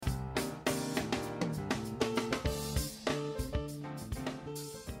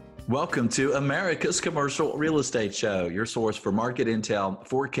Welcome to America's Commercial Real Estate Show, your source for market intel,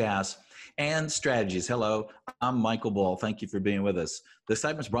 forecasts, and strategies. Hello, I'm Michael Bull. Thank you for being with us. This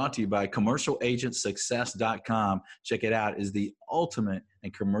segment is brought to you by CommercialAgentSuccess.com. Check it out. It's the ultimate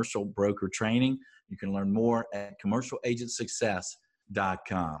in commercial broker training. You can learn more at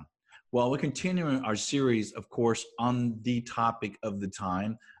CommercialAgentSuccess.com. Well, we're continuing our series, of course, on the topic of the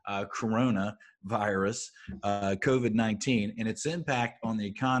time, coronavirus, COVID-19, and its impact on the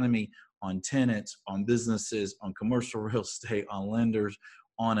economy, on tenants, on businesses, on commercial real estate, on lenders,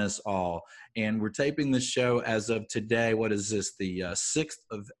 on us all. And we're taping this show as of today. What is this? The 6th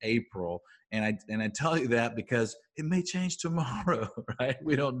of April. And I tell you that because it may change tomorrow, right?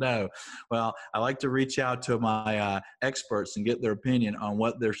 We don't know. Well, I like to reach out to my experts and get their opinion on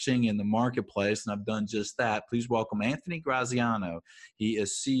what they're seeing in the marketplace, and I've done just that. Please welcome Anthony Graziano. He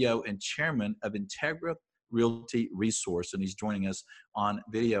is CEO and Chairman of Integra Realty Resource, and he's joining us on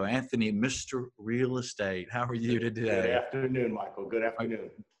video. Anthony, Mr. Real Estate, how are you today? Good afternoon, Michael. Good afternoon.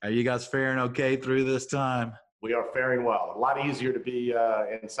 Are you guys faring okay through this time? We are faring well. A lot easier to be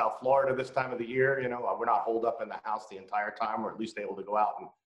in South Florida this time of the year. You know, we're not holed up in the house the entire time. We're at least able to go out and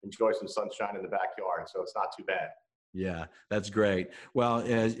enjoy some sunshine in the backyard. So it's not too bad. Yeah, that's great. Well,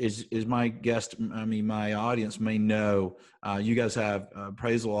 as my guest, my audience may know, you guys have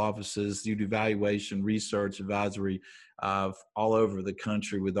appraisal offices. You do valuation, research, advisory all over the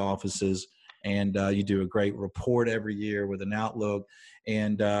country with offices, and you do a great report every year with an outlook.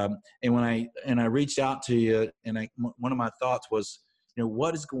 And when I reached out to you, and one of my thoughts was, you know,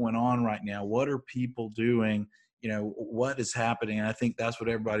 what is going on right now? What are people doing? You know, what is happening? And I think that's what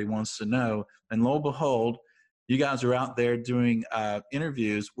everybody wants to know. And lo and behold, you guys are out there doing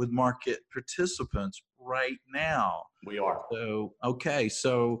interviews with market participants right now. We are. So, okay.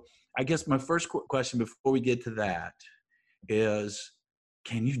 So I guess my first question before we get to that is,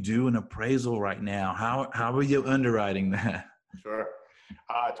 can you do an appraisal right now? How are you underwriting that? Sure.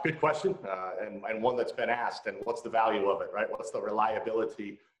 It's a good question and one that's been asked. And what's the value of it, right? What's the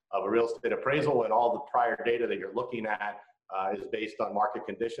reliability of a real estate appraisal? And all the prior data that you're looking at is based on market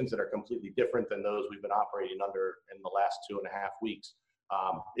conditions that are completely different than those we've been operating under in the last 2.5 weeks.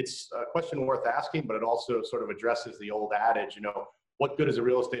 It's a question worth asking, but it also sort of addresses the old adage, you know, what good is a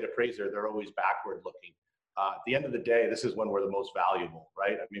real estate appraiser? They're always backward looking. At the end of the day, this is when we're the most valuable,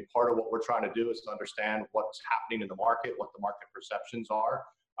 right? I mean, part of what we're trying to do is to understand what's happening in the market, what the market perceptions are.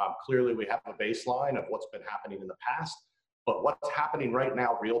 Clearly, we have a baseline of what's been happening in the past, but what's happening right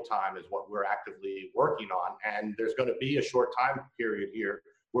now, real time, is what we're actively working on. And there's going to be a short time period here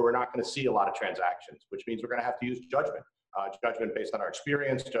where we're not going to see a lot of transactions, which means we're going to have to use judgment. Judgment based on our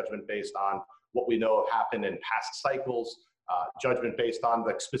experience, judgment based on what we know have happened in past cycles, judgment based on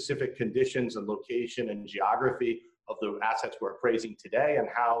the specific conditions and location and geography of the assets we're appraising today and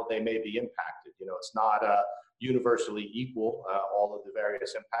how they may be impacted. You know, it's not universally equal, all of the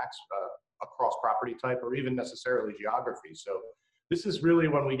various impacts across property type or even necessarily geography. So this is really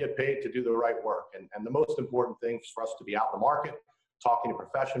when we get paid to do the right work. And the most important thing is for us to be out in the market, talking to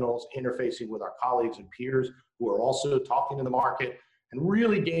professionals, interfacing with our colleagues and peers who are also talking to the market, and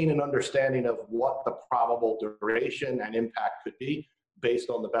really gain an understanding of what the probable duration and impact could be based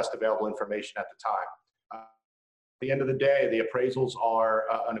on the best available information at the time. At the end of the day, the appraisals are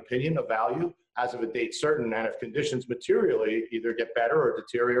an opinion of value as of a date certain, and if conditions materially either get better or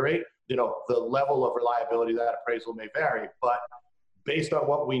deteriorate, you know, the level of reliability of that appraisal may vary. But based on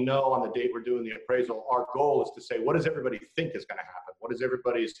what we know on the date we're doing the appraisal, our goal is to say, what does everybody think is going to happen? What is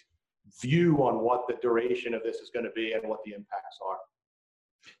everybody's view on what the duration of this is going to be and what the impacts are?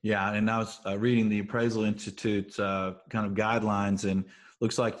 Yeah, and I was reading the Appraisal Institute's kind of guidelines, and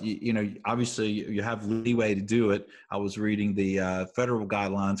looks like you know, obviously you have leeway to do it. I was reading the federal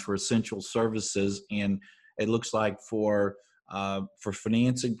guidelines for essential services, and it looks like for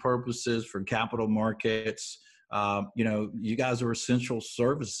financing purposes, for capital markets, you know, you guys are essential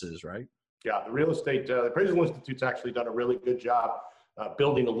services, right? Yeah, the real estate the Appraisal Institute's actually done a really good job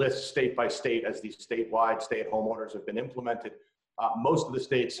building a list state by state as these statewide stay-at-home orders have been implemented. Most of the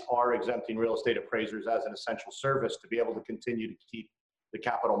states are exempting real estate appraisers as an essential service to be able to continue to keep the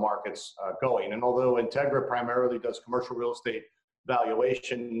capital markets going. And although Integra primarily does commercial real estate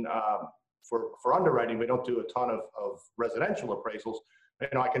valuation for underwriting, we don't do a ton of residential appraisals. You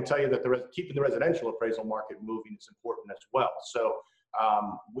know, I can tell you that keeping the residential appraisal market moving is important as well. So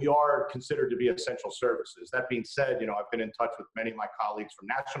we are considered to be essential services. That being said, you know, I've been in touch with many of my colleagues from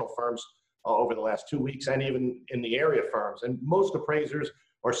national firms over the last 2 weeks, and even in the area firms. And most appraisers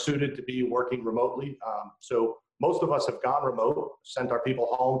are suited to be working remotely. So most of us have gone remote, sent our people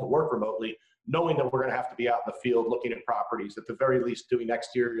home to work remotely, knowing that we're going to have to be out in the field looking at properties, at the very least doing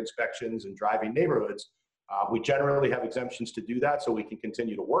exterior inspections and driving neighborhoods. We generally have exemptions to do that so we can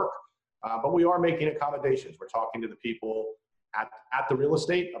continue to work, but we are making accommodations. We're talking to the people at the real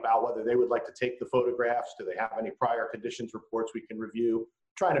estate about whether they would like to take the photographs. Do they have any prior conditions reports we can review?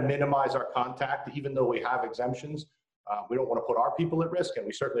 Trying to minimize our contact, even though we have exemptions. We don't want to put our people at risk, and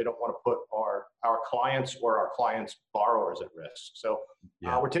we certainly don't want to put our clients or our clients' borrowers at risk. So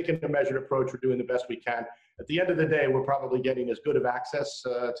we're taking a measured approach. We're doing the best we can. At the end of the day, we're probably getting as good of access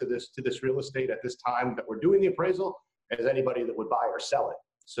to this real estate at this time that we're doing the appraisal as anybody that would buy or sell it.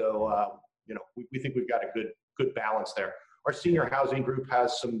 So we think we've got a good balance there. Our senior housing group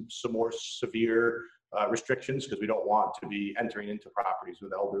has some more severe restrictions because we don't want to be entering into properties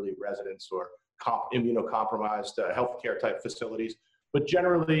with elderly residents or immunocompromised healthcare type facilities. But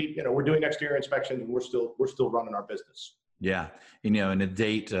generally, we're doing exterior inspections and we're still running our business. Yeah, and a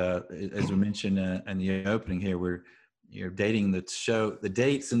date, as we mentioned in the opening here, you're dating the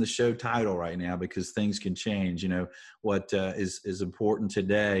dates in the show title right now because things can change. What is important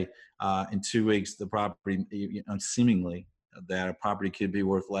today, in 2 weeks, the property, seemingly that a property could be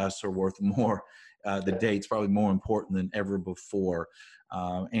worth less or worth more. The date's probably more important than ever before.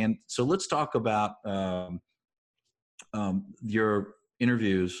 And so let's talk about your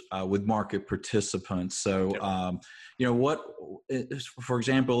interviews with market participants. So, for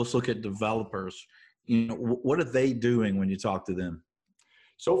example, let's look at developers. What are they doing when you talk to them?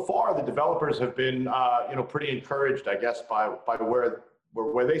 So far, the developers have been, pretty encouraged, I guess, by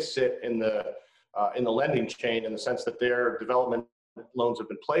where they sit in the lending chain, in the sense that their development loans have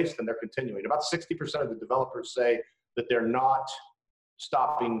been placed and they're continuing. About 60% of the developers say that they're not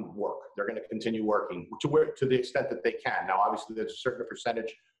stopping work. They're going to continue working to the extent that they can. Now, obviously, there's a certain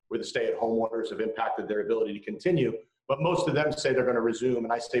percentage where the stay-at-home orders have impacted their ability to continue, but most of them say they're going to resume.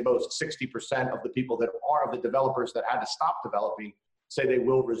 And I say most, 60% of the people that are of the developers that had to stop developing say they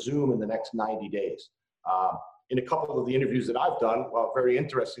will resume in the next 90 days. In a couple of the interviews that I've done, well, very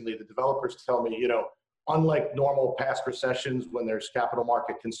interestingly, the developers tell me, unlike normal past recessions when there's capital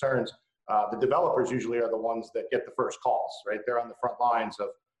market concerns, the developers usually are the ones that get the first calls, right? They're on the front lines of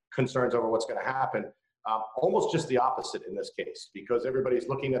concerns over what's going to happen. Almost just the opposite in this case, because everybody's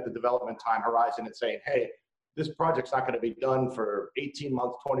looking at the development time horizon and saying, hey, this project's not going to be done for 18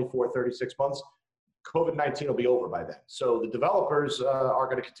 months, 24, 36 months. COVID-19 will be over by then. So the developers are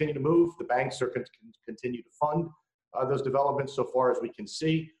going to continue to move. The banks are going to continue to fund those developments so far as we can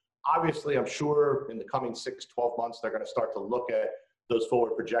see. Obviously, I'm sure in the coming 6, 12 months, they're going to start to look at those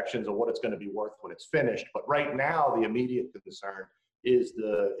forward projections of what it's going to be worth when it's finished. But right now, the immediate concern is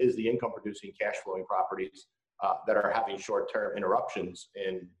the income producing cash flowing properties that are having short-term interruptions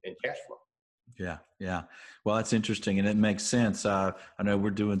in cash flow. Yeah. Well, that's interesting, and it makes sense. I know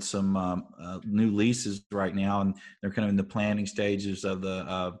we're doing some new leases right now, and they're kind of in the planning stages of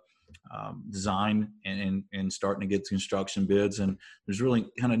the design and starting to get construction bids. And there's really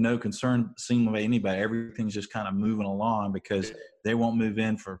kind of no concern seen by anybody. Everything's just kind of moving along because they won't move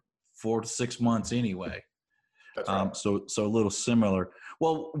in for 4 to 6 months anyway. That's right. So a little similar.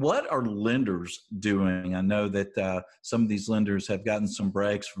 Well, what are lenders doing? I know that some of these lenders have gotten some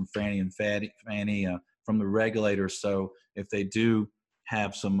breaks from Fannie and Fannie from the regulators. So if they do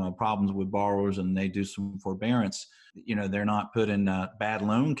have some problems with borrowers and they do some forbearance, they're not put in bad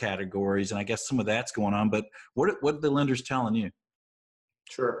loan categories. And I guess some of that's going on. But what are the lenders telling you?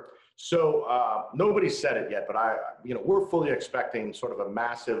 Sure. So nobody said it yet, but we're fully expecting sort of a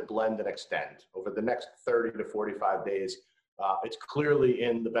massive blend and extend over the next 30 to 45 days. It's clearly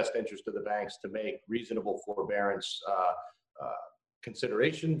in the best interest of the banks to make reasonable forbearance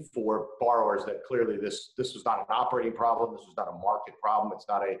consideration for borrowers that clearly this was not an operating problem. This was not a market problem. It's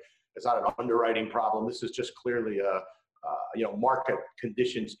not an underwriting problem. This is just clearly a market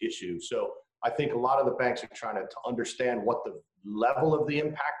conditions issue. So I think a lot of the banks are trying to understand what the level of the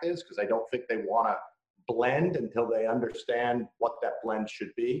impact is, because I don't think they want to blend until they understand what that blend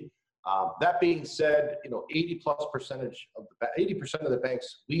should be. That being said, 80% of the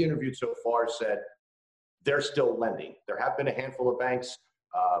banks we interviewed so far said they're still lending. There have been a handful of banks,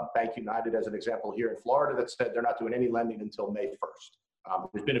 Bank United as an example here in Florida, that said they're not doing any lending until May 1st.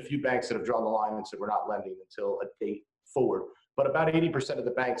 There's been a few banks that have drawn the line and said we're not lending until a date forward. But about 80% of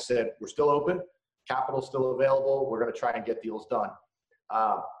the banks said we're still open, capital's still available, we're going to try and get deals done.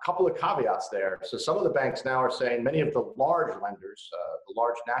 Couple of caveats there. So some of the banks now are saying, many of the large lenders, the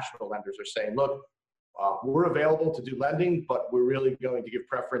large national lenders are saying, look, we're available to do lending, but we're really going to give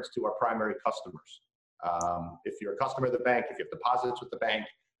preference to our primary customers. If you're a customer of the bank, if you have deposits with the bank,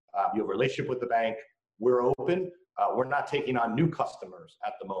 you have a relationship with the bank, we're open. We're not taking on new customers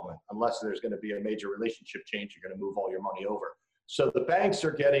at the moment, unless there's going to be a major relationship change. You're going to move all your money over. So the banks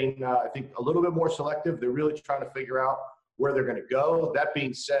are getting, I think, a little bit more selective. They're really trying to figure out where they're going to go. That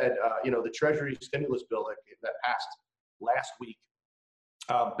being said, the Treasury stimulus bill that passed last week,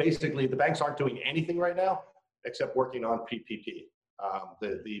 basically the banks aren't doing anything right now except working on PPP.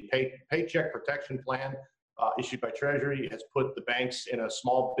 The Paycheck Protection Plan issued by Treasury has put the banks in a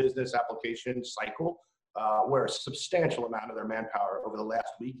small business application cycle where a substantial amount of their manpower over the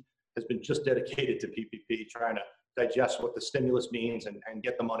last week has been just dedicated to PPP, trying to digest what the stimulus means and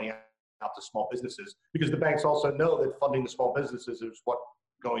get the money out to small businesses, because the banks also know that funding the small businesses is what's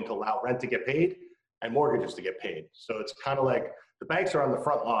going to allow rent to get paid and mortgages to get paid. So it's kind of like the banks are on the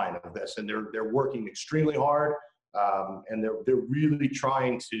front line of this, and they're working extremely hard, and they're really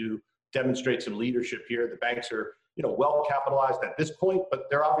trying to demonstrate some leadership here. The banks are well capitalized at this point, but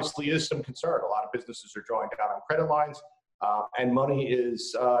there obviously is some concern. A lot of businesses are drawing down on credit lines, and money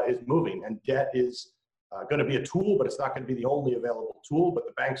is moving, and debt is going to be a tool, but it's not going to be the only available tool. But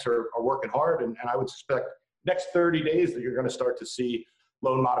the banks are working hard, and I would suspect next 30 days that you're going to start to see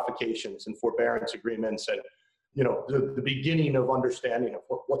loan modifications and forbearance agreements, and the beginning of understanding of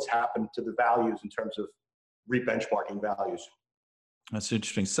what's happened to the values in terms of re-benchmarking values. That's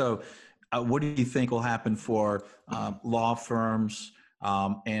interesting. So what do you think will happen for law firms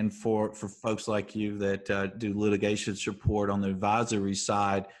and for folks like you that do litigation support on the advisory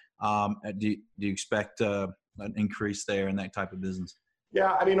side? Do you expect an increase there in that type of business?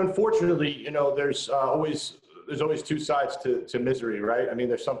 Yeah, I mean, unfortunately, there's always two sides to misery, right? I mean,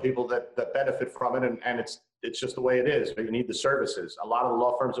 there's some people that benefit from it, and it's just the way it is. You need the services. A lot of the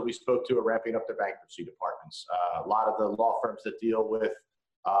law firms that we spoke to are ramping up their bankruptcy departments. A lot of the law firms that deal with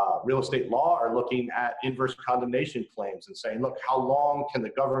real estate law are looking at inverse condemnation claims and saying, look, how long can the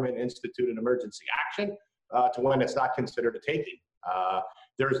government institute an emergency action to when it's not considered a taking?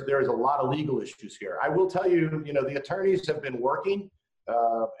 There's a lot of legal issues here. I will tell you, the attorneys have been working,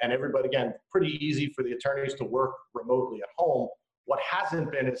 and everybody, again, pretty easy for the attorneys to work remotely at home. What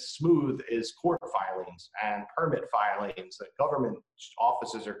hasn't been as smooth is court filings and permit filings. The government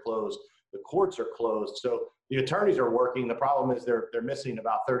offices are closed. The courts are closed. So the attorneys are working. The problem is they're missing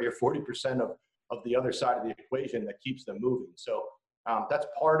about 30 or 40% of the other side of the equation that keeps them moving. So that's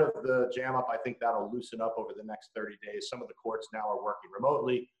part of the jam up. I think that'll loosen up over the next 30 days. Some of the courts now are working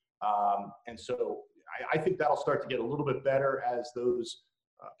remotely. And so I think that'll start to get a little bit better as those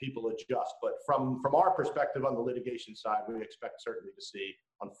people adjust. But from our perspective on the litigation side, we expect certainly to see,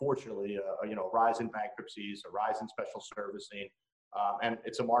 unfortunately, a rise in bankruptcies, a rise in special servicing. And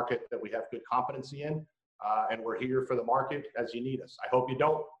it's a market that we have good competency in. And we're here for the market as you need us. I hope you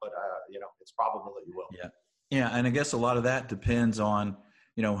don't, but it's probable that you will. Yeah. Yeah. And I guess a lot of that depends on,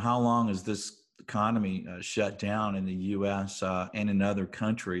 how long is this economy shut down in the U.S. And in other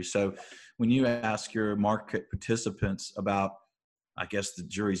countries. So when you ask your market participants about, I guess the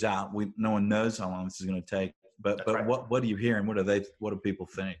jury's out, no one knows how long this is going to take. But right. What do you hear, and what do people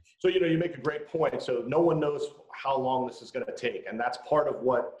think? So, you make a great point. So no one knows how long this is going to take. And that's part of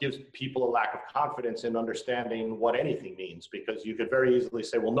what gives people a lack of confidence in understanding what anything means, because you could very easily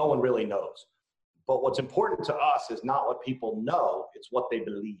say, well, no one really knows. But what's important to us is not what people know, it's what they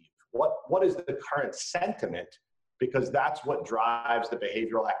believe. What is the current sentiment? Because that's what drives the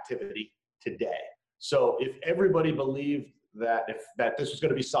behavioral activity today. So if everybody believed that this was going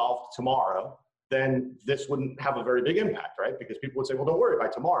to be solved tomorrow, then this wouldn't have a very big impact, right? Because people would say, well, don't worry, by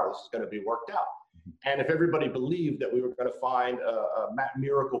tomorrow, this is going to be worked out. And if everybody believed that we were going to find a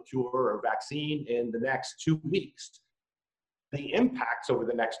miracle cure or vaccine in the next 2 weeks, the impacts over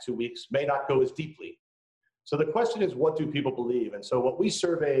the next 2 weeks may not go as deeply. So the question is, what do people believe? And so what we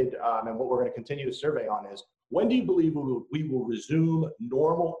surveyed and what we're going to continue to survey on is, when do you believe we will resume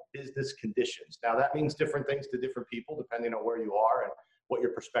normal business conditions? Now, that means different things to different people, depending on where you are and what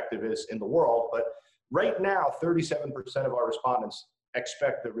your perspective is in the world. But right now, 37% of our respondents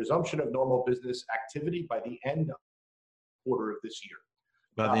expect the resumption of normal business activity by the end of the quarter of this year.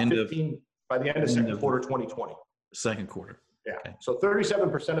 By the end of second quarter 2020. Second quarter. Yeah. Okay. So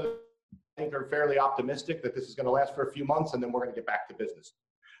 37% of them I think are fairly optimistic that this is going to last for a few months, and then we're going to get back to business.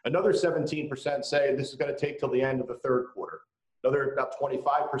 Another 17% say this is going to take till the end of the third quarter. Another about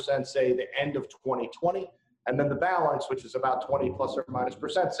 25% say the end of 2020. And then the balance, which is about 20 plus or minus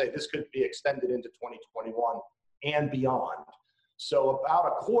percent, say this could be extended into 2021 and beyond. So about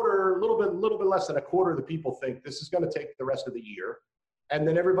a quarter, a little bit less than a quarter of the people think this is going to take the rest of the year. And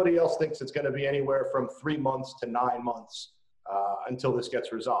then everybody else thinks it's going to be anywhere from 3 months to 9 months until this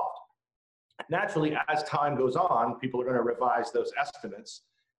gets resolved. Naturally, as time goes on, people are going to revise those estimates.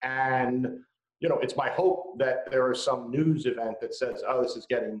 And it's my hope that there is some news event that says, oh, this is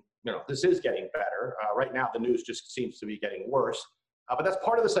getting better. Right now, the news just seems to be getting worse. But that's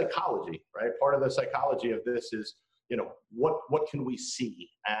part of the psychology, right? Part of the psychology of this is, what can we see?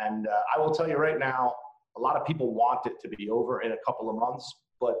 And I will tell you right now, a lot of people want it to be over in a couple of months,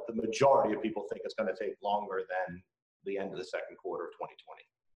 but the majority of people think it's going to take longer than the end of the second quarter of 2020.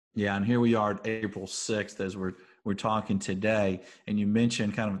 Yeah, and here we are at April 6th as we're talking today, and you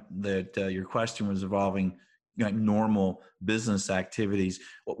mentioned kind of that your question was involving normal business activities.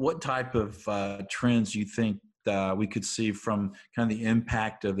 What type of trends do you think we could see from kind of the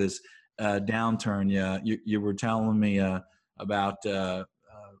impact of this downturn? Yeah, you were telling me about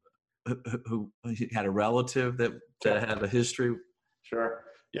who had a relative that had a history. Sure.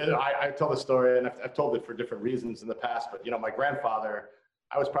 Yeah, I tell the story, and I've told it for different reasons in the past, but my grandfather,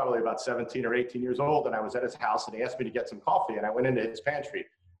 I was probably about 17 or 18 years old, and I was at his house, and he asked me to get some coffee, and I went into his pantry,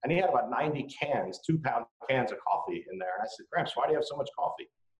 and he had about 90 cans, 2-pound cans of coffee in there. And I said, Gramps, why do you have so much coffee?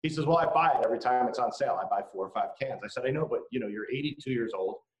 He says, well, I buy it every time it's on sale. I buy 4 or 5 cans. I said, I know, but you're 82 years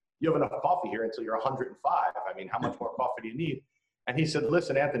old. You have enough coffee here until you're 105. I mean, how much more coffee do you need? And he said,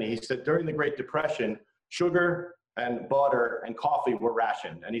 listen, Anthony, he said, during the Great Depression, sugar and butter and coffee were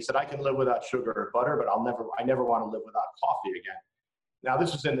rationed. And he said, I can live without sugar or butter, but I never want to live without coffee again. Now,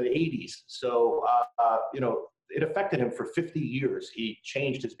 this was in the 80s. So, it affected him for 50 years. He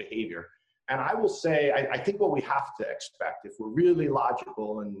changed his behavior. And I will say, I think what we have to expect, if we're really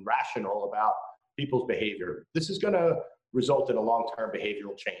logical and rational about people's behavior, this is going to result in a long-term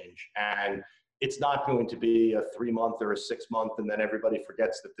behavioral change. And it's not going to be a 3-month or a 6-month, and then everybody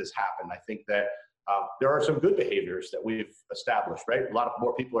forgets that this happened. I think that there are some good behaviors that we've established, right? A lot of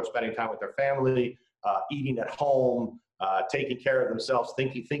more people are spending time with their family, eating at home, taking care of themselves,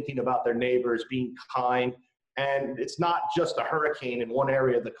 thinking about their neighbors, being kind. And it's not just a hurricane in one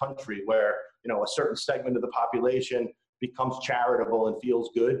area of the country where, a certain segment of the population becomes charitable and feels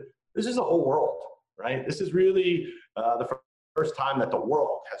good. This is the whole world, right? This is really the first time that the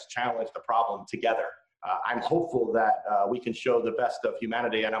world has challenged the problem together. I'm hopeful that we can show the best of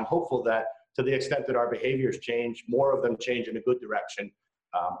humanity, and I'm hopeful that to the extent that our behaviors change, more of them change in a good direction.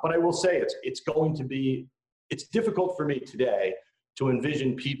 But I will say it's difficult for me today to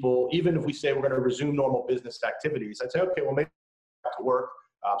envision people, even if we say we're going to resume normal business activities, I'd say, okay, well, maybe back to work.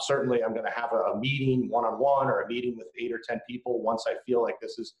 Certainly, I'm going to have a meeting one-on-one or a meeting with 8 or 10 people once I feel like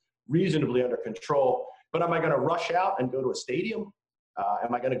this is reasonably under control. But am I going to rush out and go to a stadium?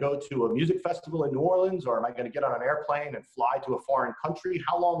 Am I going to go to a music festival in New Orleans, or am I going to get on an airplane and fly to a foreign country?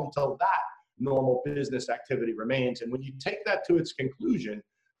 How long until that normal business activity remains? And when you take that to its conclusion,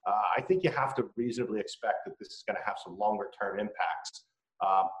 I think you have to reasonably expect that this is going to have some longer-term impacts.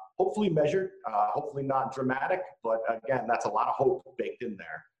 Hopefully measured, hopefully not dramatic, but again, that's a lot of hope baked in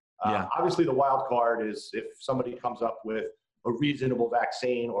there. Obviously, the wild card is if somebody comes up with a reasonable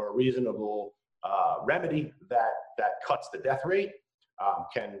vaccine or a reasonable remedy that cuts the death rate,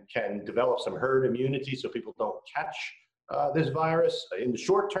 can develop some herd immunity so people don't catch this virus in the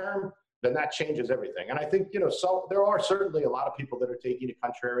short term, then that changes everything. And I think, so there are certainly a lot of people that are taking a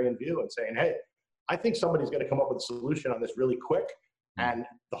contrarian view and saying, hey, I think somebody's going to come up with a solution on this really quick, and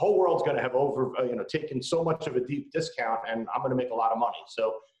the whole world's going to have taken so much of a deep discount, and I'm going to make a lot of money.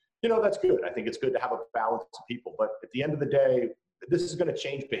 So, that's good. I think it's good to have a balance of people. But at the end of the day, this is going to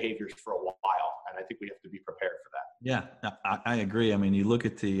change behaviors for a while, and I think we have to be prepared for that. Yeah, I agree. I mean, you look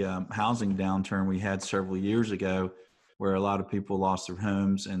at the housing downturn we had several years ago where a lot of people lost their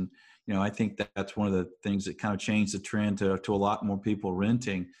homes. And, I think that's one of the things that kind of changed the trend to a lot more people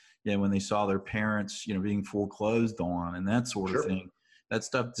renting, when they saw their parents, being foreclosed on and that sort of thing. That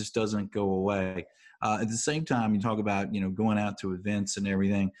stuff just doesn't go away. At the same time, you talk about, going out to events and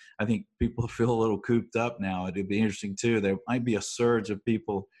everything. I think people feel a little cooped up now. It'd be interesting too. There might be a surge of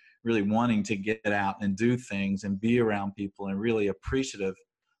people really wanting to get out and do things and be around people and really appreciative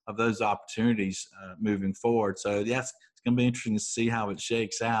of those opportunities moving forward. So yes, it's going to be interesting to see how it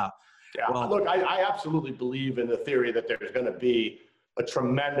shakes out. Yeah, well, look, I absolutely believe in the theory that there's going to be a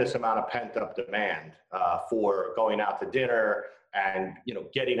tremendous amount of pent-up demand for going out to dinner and,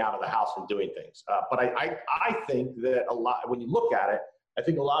 getting out of the house and doing things. But I think that when you look at it, I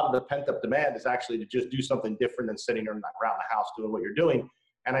think a lot of the pent-up demand is actually to just do something different than sitting around the house doing what you're doing.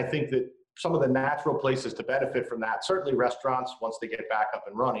 And I think that some of the natural places to benefit from that, certainly restaurants once they get back up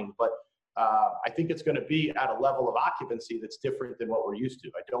and running, but I think it's going to be at a level of occupancy that's different than what we're used to.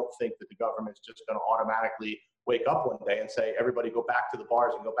 I don't think that the government's just going to automatically wake up one day and say, everybody go back to the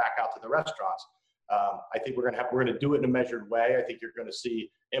bars and go back out to the restaurants. I think we're going to do it in a measured way. I think you're going to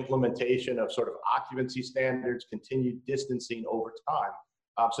see implementation of sort of occupancy standards, continued distancing over time.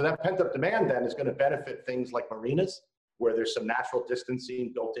 So that pent-up demand then is going to benefit things like marinas, where there's some natural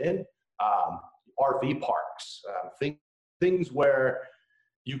distancing built in, RV parks, things where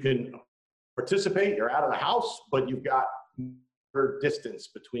you can participate, you're out of the house, but you've got distance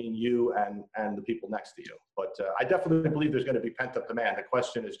between you and the people next to you. But I definitely believe there's going to be pent-up demand. The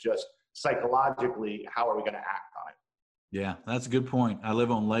question is just psychologically, how are we going to act on it? Yeah, that's a good point. I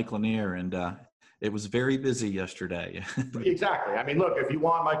live on Lake Lanier, and it was very busy yesterday. Exactly. I mean, look, if you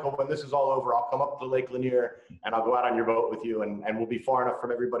want, Michael, when this is all over, I'll come up to Lake Lanier and I'll go out on your boat with you, and we'll be far enough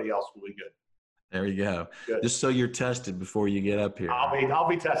from everybody else. We'll be good. There you go. Good. Just so you're tested before you get up here. I'll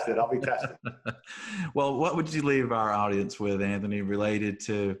be tested. Well, what would you leave our audience with, Anthony, related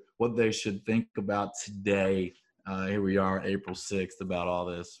to what they should think about today? Here we are, April 6th, about all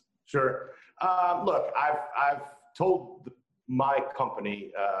this. Sure. Look, I've told my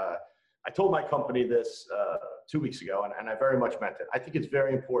company, this 2 weeks ago, and I very much meant it. I think it's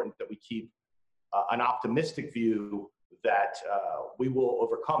very important that we keep an optimistic view that we will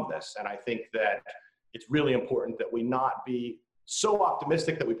overcome this. And I think that it's really important that we not be so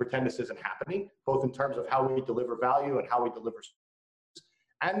optimistic that we pretend this isn't happening, both in terms of how we deliver value and how we deliver,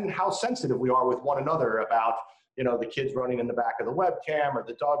 and how sensitive we are with one another about, the kids running in the back of the webcam or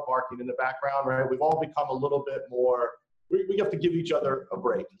the dog barking in the background, right? We've all become a little bit more, we have to give each other a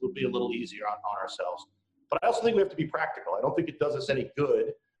break. It'll be a little easier on ourselves. But I also think we have to be practical. I don't think it does us any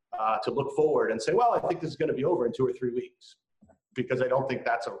good to look forward and say, well, I think this is going to be over in 2 or 3 weeks, because I don't think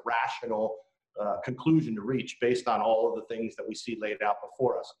that's a rational conclusion to reach based on all of the things that we see laid out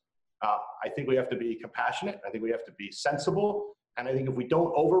before us. I think we have to be compassionate. I think we have to be sensible. And I think if we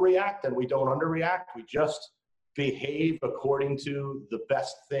don't overreact and we don't underreact, we just behave according to the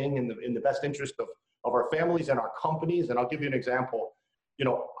best thing in the best interest of our families and our companies. And I'll give you an example.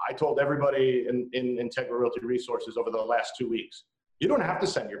 I told everybody in Integra Realty Resources over the last 2 weeks, you don't have to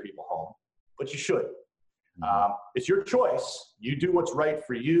send your people home, but you should. It's your choice. You do what's right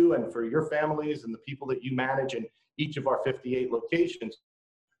for you and for your families and the people that you manage in each of our 58 locations.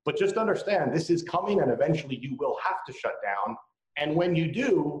 But just understand, this is coming, and eventually you will have to shut down. And when you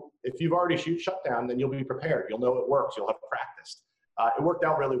do, if you've already shut down, then you'll be prepared. You'll know it works. You'll have practiced. It worked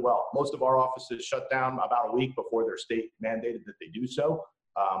out really well. Most of our offices shut down about a week before their state mandated that they do so.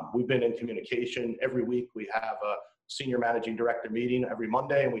 We've been in communication every week. We have a senior managing director meeting every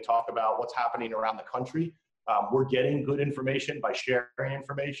Monday, and we talk about what's happening around the country. We're getting good information by sharing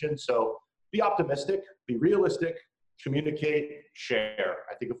information. So be optimistic, be realistic, communicate, share.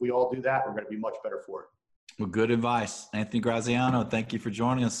 I think if we all do that, we're going to be much better for it. Well, good advice. Anthony Graziano, thank you for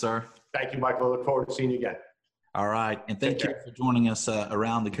joining us, sir. Thank you, Michael. I look forward to seeing you again. All right. And thank you for joining us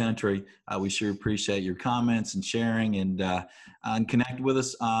around the country. We sure appreciate your comments and sharing, and connect with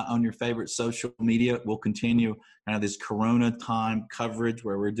us on your favorite social media. We'll continue kind of this Corona time coverage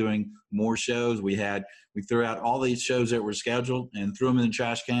where we're doing more shows. We threw out all these shows that were scheduled and threw them in the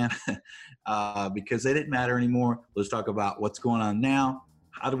trash can because they didn't matter anymore. Let's talk about what's going on now.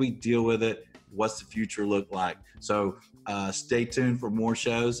 How do we deal with it? What's the future look like? So stay tuned for more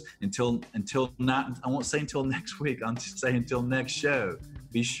shows. Until not, I won't say until next week. I'll just say until next show.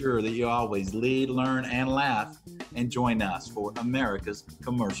 Be sure that you always lead, learn, and laugh, and join us for America's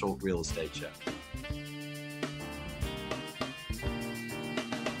Commercial Real Estate Show.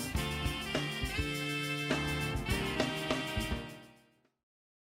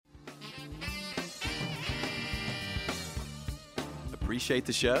 Appreciate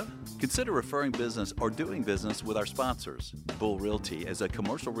the show? Consider referring business or doing business with our sponsors. Bull Realty is a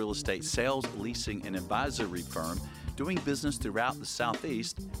commercial real estate sales, leasing, and advisory firm doing business throughout the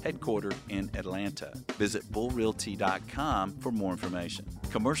Southeast, headquartered in Atlanta. Visit bullrealty.com for more information.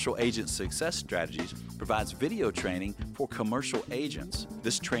 Commercial Agent Success Strategies provides video training for commercial agents.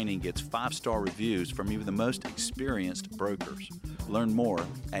 This training gets 5-star reviews from even the most experienced brokers. Learn more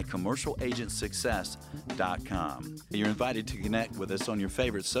at commercialagentsuccess.com. You're invited to connect with us on your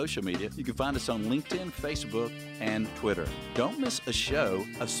favorite social media. You can find us on LinkedIn, Facebook, and Twitter. Don't miss a show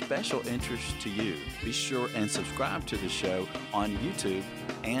of special interest to you. Be sure and subscribe to the show on YouTube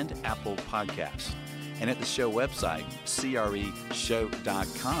and Apple Podcasts. And at the show website,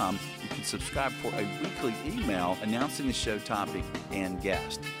 creshow.com, you can subscribe for a weekly email announcing the show topic and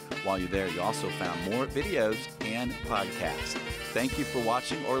guest. While you're there, you also found more videos and podcasts. Thank you for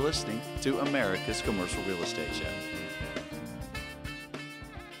watching or listening to America's Commercial Real Estate Show.